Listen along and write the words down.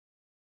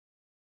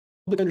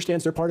The public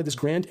understands they're part of this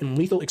grand and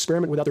lethal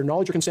experiment without their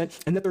knowledge or consent,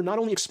 and that they're not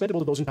only expendable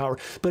to those in power,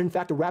 but in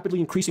fact a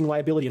rapidly increasing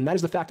liability. And that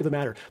is the fact of the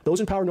matter.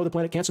 Those in power know the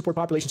planet can't support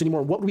populations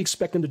anymore. What would we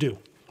expect them to do?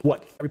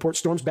 What? Report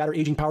storms batter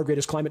aging power grid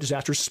as climate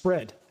disasters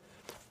spread.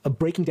 A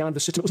breaking down of the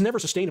system. It was never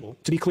sustainable,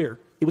 to be clear.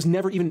 It was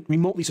never even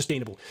remotely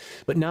sustainable.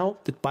 But now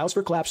the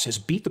biosphere collapse has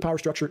beat the power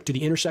structure to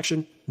the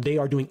intersection. They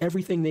are doing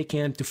everything they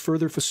can to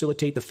further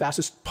facilitate the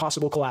fastest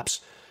possible collapse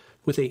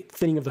with a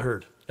thinning of the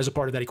herd as a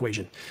part of that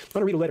equation. I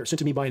want to read a letter sent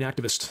to me by an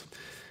activist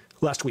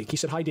last week. He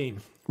said, "Hi,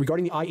 Dane.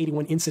 Regarding the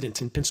I-81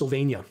 incident in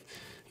Pennsylvania,"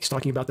 he's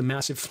talking about the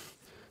massive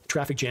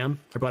traffic jam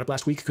I brought up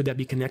last week. Could that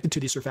be connected to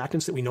the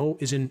surfactants that we know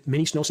is in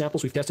many snow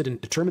samples? We've tested and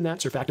determined that.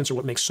 Surfactants are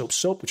what makes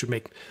soap, which would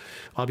make,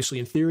 obviously,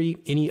 in theory,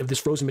 any of this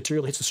frozen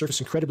material that hits the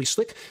surface incredibly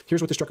slick. Here's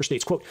what the trucker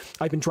states, quote,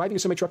 "I've been driving a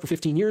semi-truck for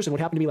 15 years, and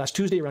what happened to me last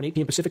Tuesday around 8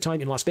 p.m. Pacific time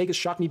in Las Vegas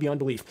shocked me beyond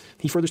belief."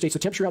 He further states, "The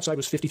temperature outside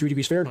was 53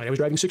 degrees Fahrenheit. I was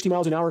driving 60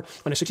 miles an hour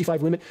on a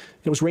 65 limit,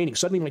 and it was raining.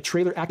 Suddenly, my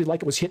trailer acted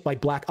like it was hit by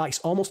black ice,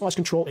 almost lost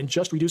control and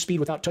just reduced speed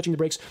without touching the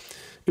brakes.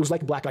 It was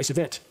like a black ice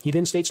event." He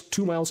then states,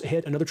 2 miles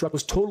ahead, another truck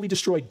was totally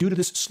destroyed due to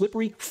this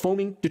slippery,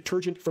 foaming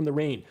detergent from the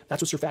rain.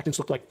 That's what surfactants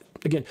look like.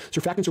 Again,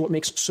 surfactants are what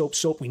makes soap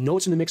soap. We know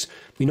it's in the mix.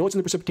 We know it's in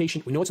the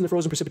precipitation. We know it's in the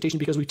frozen precipitation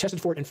because we tested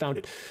for it and found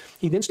it.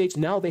 He then states,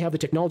 now they have the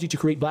technology to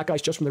create black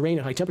ice just from the rain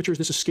at high temperatures.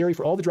 This is scary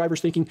for all the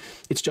drivers thinking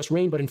it's just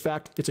rain, but in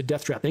fact, it's a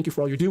death trap. Thank you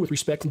for all you do. With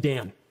respect,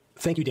 Dan.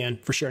 Thank you, Dan,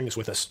 for sharing this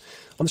with us.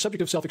 On the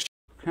subject of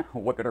self-exchange.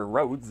 What good are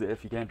roads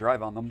if you can't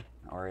drive on them,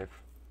 or if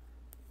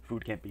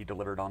food can't be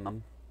delivered on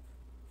them?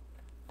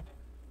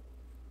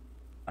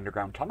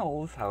 Underground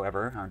tunnels,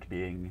 however, aren't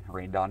being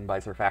rained on by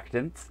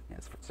surfactants.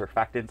 Yes,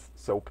 surfactants,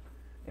 soap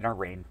in our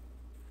rain.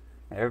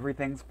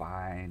 Everything's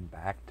fine.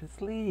 Back to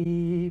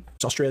sleep.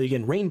 Australia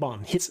again. Rain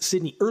bomb hits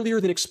Sydney earlier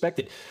than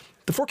expected.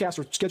 The forecasts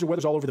are scheduled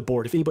weather's all over the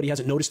board, if anybody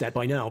hasn't noticed that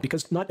by now,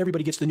 because not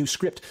everybody gets the new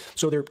script,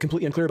 so they're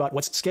completely unclear about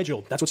what's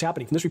scheduled. That's what's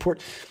happening. From this report,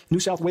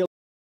 New South Wales...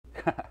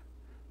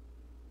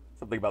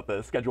 Something about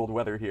the scheduled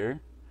weather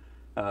here.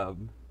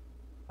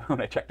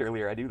 When I checked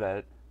earlier, I knew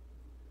that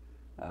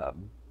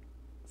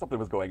something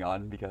was going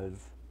on,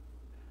 because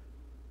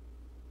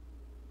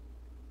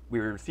we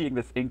were seeing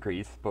this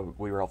increase, but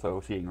we were also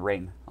seeing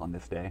rain on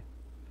this day.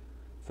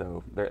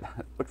 So there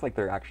looks like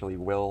there actually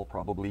will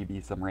probably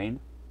be some rain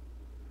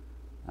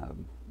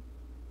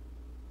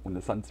when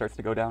the sun starts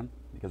to go down,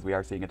 because we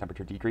are seeing a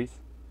temperature decrease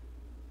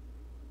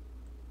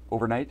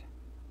overnight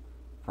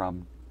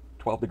from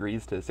 12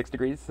 degrees to 6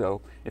 degrees.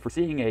 So if we're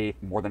seeing a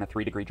more than a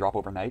 3-degree drop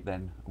overnight,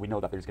 then we know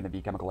that there's going to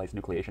be chemicalized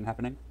nucleation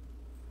happening.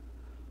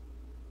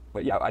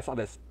 But yeah, I saw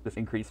this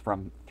increase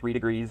from 3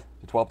 degrees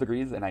to 12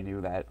 degrees, and I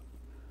knew that,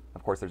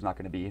 of course, there's not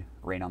going to be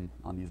rain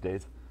on these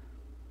days.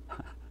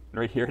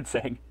 Right here it's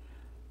saying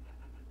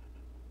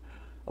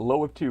a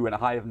low of 2 and a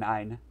high of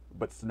 9,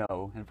 but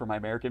snow. And for my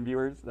American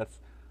viewers, that's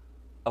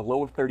a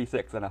low of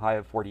 36 and a high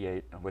of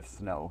 48 with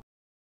snow.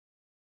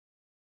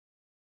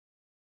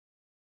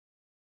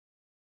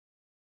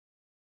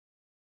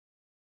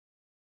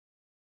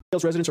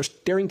 Residents are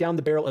staring down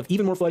the barrel of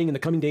even more flooding in the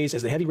coming days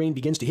as the heavy rain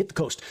begins to hit the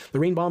coast. The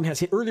rain bomb has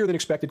hit earlier than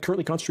expected,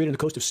 currently concentrated on the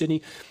coast of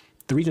Sydney.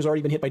 The region has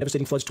already been hit by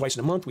devastating floods twice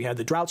in a month. We had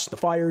the droughts, the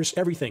fires,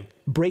 everything.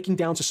 Breaking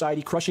down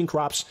society, crushing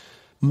crops,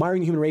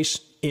 miring the human race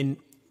in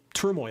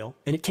turmoil,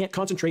 and it can't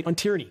concentrate on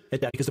tyranny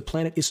at that because the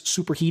planet is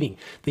superheating.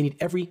 They need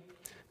every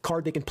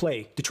card they can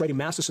play to try to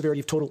mask the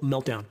severity of total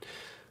meltdown.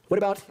 What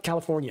about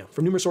California?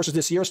 From numerous sources,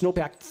 the Sierra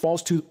snowpack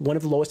falls to one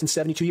of the lowest in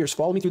 72 years.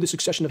 Follow me through the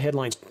succession of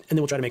headlines, and then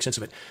we'll try to make sense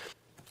of it.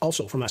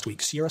 Also from last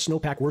week, Sierra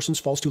snowpack worsens,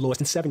 falls to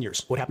lowest in 7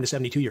 years. What happened to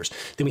 72 years?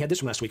 Then we had this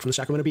from last week from the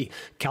Sacramento Bee.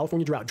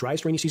 California drought,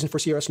 driest rainy season for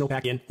Sierra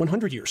snowpack in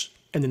 100 years.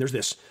 And then there's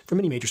this from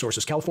many major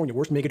sources. California,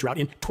 worst mega drought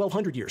in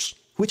 1,200 years.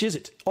 Which is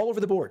it? All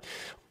over the board.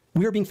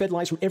 We are being fed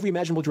lies from every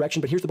imaginable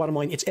direction, but here's the bottom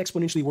line. It's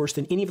exponentially worse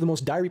than any of the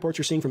most dire reports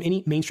you're seeing from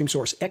any mainstream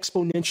source.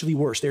 Exponentially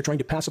worse. They're trying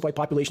to pacify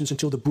populations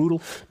until the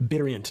brutal,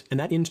 bitter end.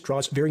 And that end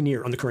draws very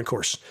near on the current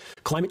course.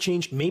 Climate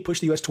change may push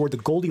the U.S. toward the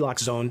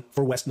Goldilocks zone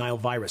for West Nile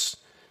virus.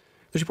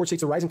 This report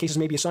states the rise in cases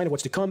may be a sign of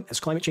what's to come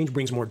as climate change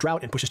brings more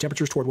drought and pushes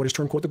temperatures toward what is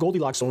termed, quote, the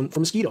Goldilocks zone for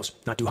mosquitoes.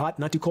 Not too hot,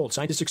 not too cold.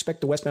 Scientists expect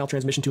the West Nile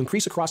transmission to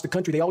increase across the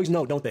country. They always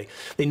know, don't they?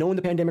 They know when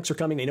the pandemics are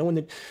coming. They know when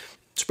the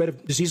spread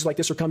of diseases like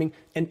this are coming.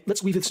 And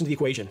let's weave this into the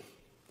equation.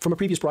 From a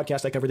previous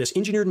broadcast, I covered this.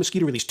 Engineered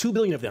mosquito release, 2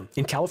 billion of them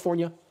in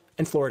California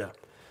and Florida.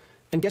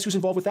 And guess who's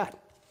involved with that?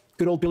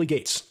 Good old Billy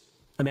Gates.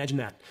 Imagine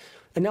that.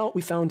 And now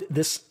we found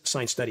this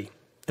science study.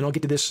 And I'll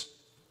get to this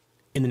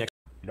in the next.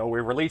 You know, we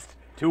released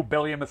 2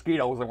 billion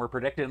mosquitoes, and we're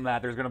predicting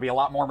that there's going to be a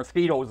lot more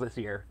mosquitoes this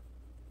year.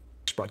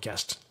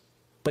 Broadcast.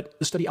 But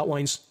the study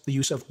outlines the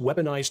use of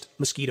weaponized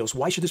mosquitoes.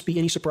 Why should this be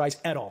any surprise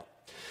at all?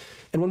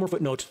 And one more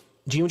footnote.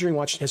 Geoengineering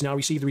Watch has now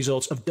received the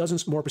results of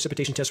dozens more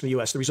precipitation tests from the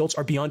U.S. The results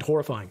are beyond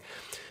horrifying.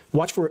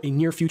 Watch for a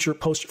near future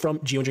post from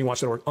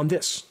geoengineeringwatch.org on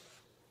this.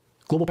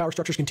 Global power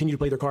structures continue to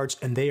play their cards,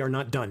 and they are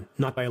not done,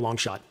 not by a long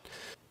shot.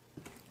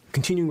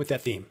 Continuing with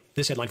that theme,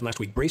 this headline from last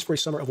week, brace for a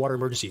summer of water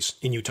emergencies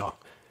in Utah.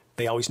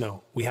 They always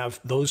know. We have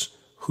those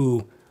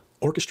who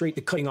orchestrate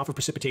the cutting off of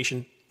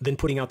precipitation than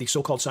putting out the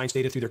so-called science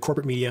data through their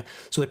corporate media,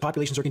 so that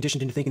populations are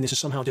conditioned into thinking this is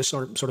somehow just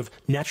sort of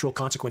natural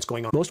consequence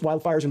going on. Most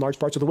wildfires in large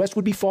parts of the West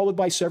would be followed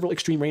by several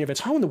extreme rain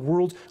events. How in the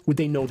world would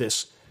they know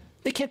this?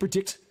 They can't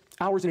predict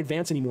hours in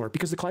advance anymore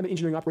because the climate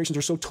engineering operations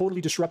are so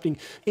totally disrupting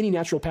any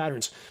natural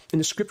patterns. And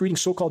the script-reading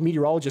so-called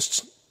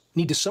meteorologists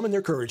need to summon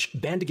their courage,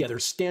 band together,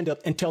 stand up,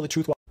 and tell the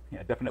truth.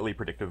 Yeah, definitely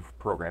predictive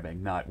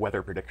programming, not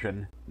weather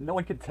prediction. No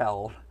one could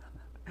tell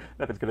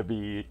that there's going to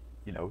be,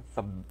 you know,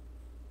 some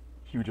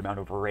huge amount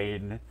of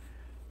rain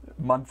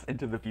months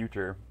into the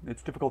future.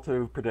 It's difficult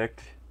to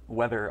predict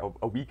weather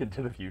a week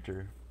into the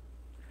future,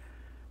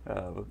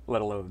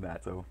 let alone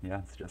that. So yeah,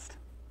 it's just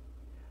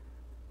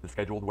the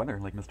scheduled weather,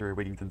 like Mr.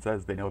 Wigington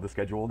says. They know the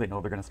schedule, they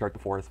know they're going to start the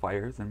forest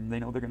fires, and they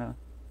know they're going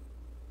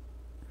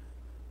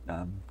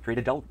to create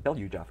a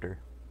deluge after.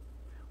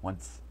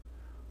 Once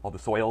all the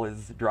soil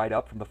is dried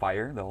up from the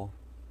fire, they'll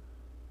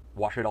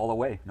wash it all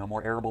away. No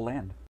more arable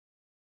land.